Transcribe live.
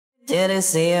Didn't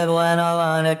see it when I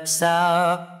wanted to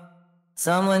stop.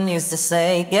 Someone used to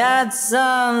say, get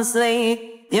some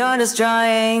sleep. You're just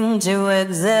trying to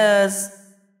exist,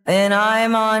 and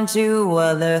I'm on to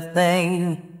other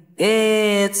things.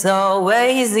 It's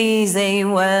always easy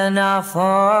when I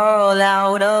fall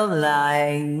out of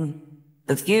line.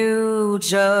 The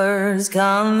future's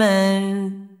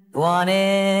coming, want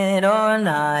it or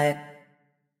not.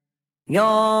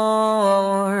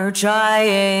 You're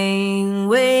trying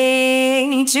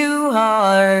way too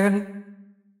hard.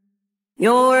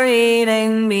 You're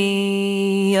eating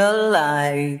me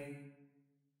alive.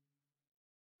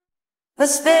 A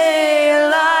stay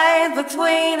alive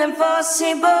between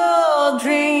impossible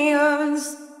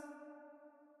dreams.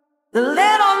 The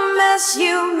little mess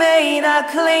you made, I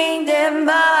cleaned in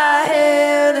my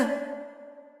head.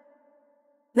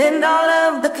 Then all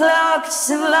of the clocks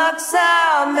and locks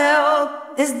I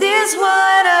melt. Is this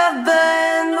what I've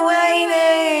been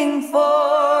waiting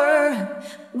for?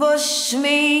 Push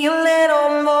me a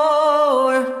little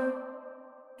more.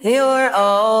 You're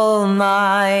all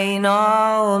mine,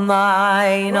 all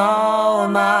mine, all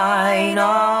mine,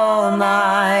 all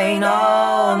mine,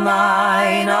 all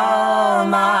mine, all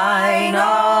mine,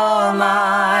 all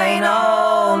mine,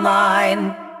 all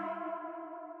mine.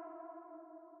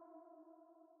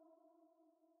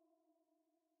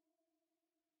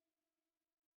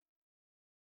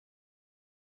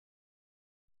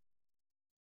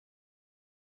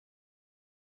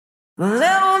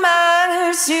 Little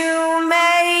matters you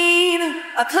made,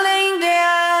 I cleaned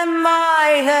in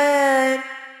my head.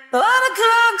 All the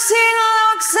clocks in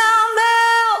locks and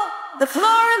bell, the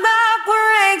floor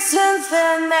evaporates in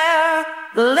thin air.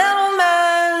 The little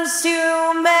mess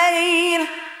you made,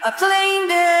 I cleaned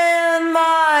in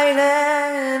my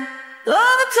head.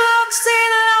 All the clocks in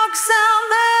locks and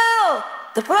bell,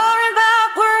 the floor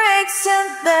evaporates in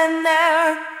thin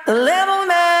air. The little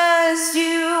mess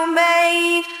you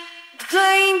made,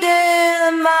 cleaned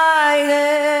in my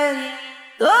head.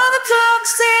 All the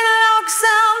clocks in locks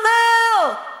and bell,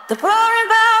 the floor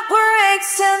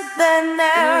evaporates in thin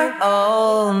air.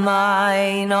 All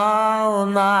mine, all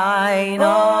mine,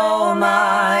 all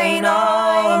mine,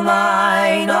 all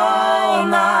mine, all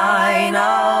mine,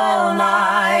 all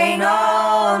mine,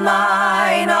 all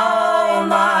mine, all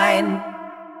mine.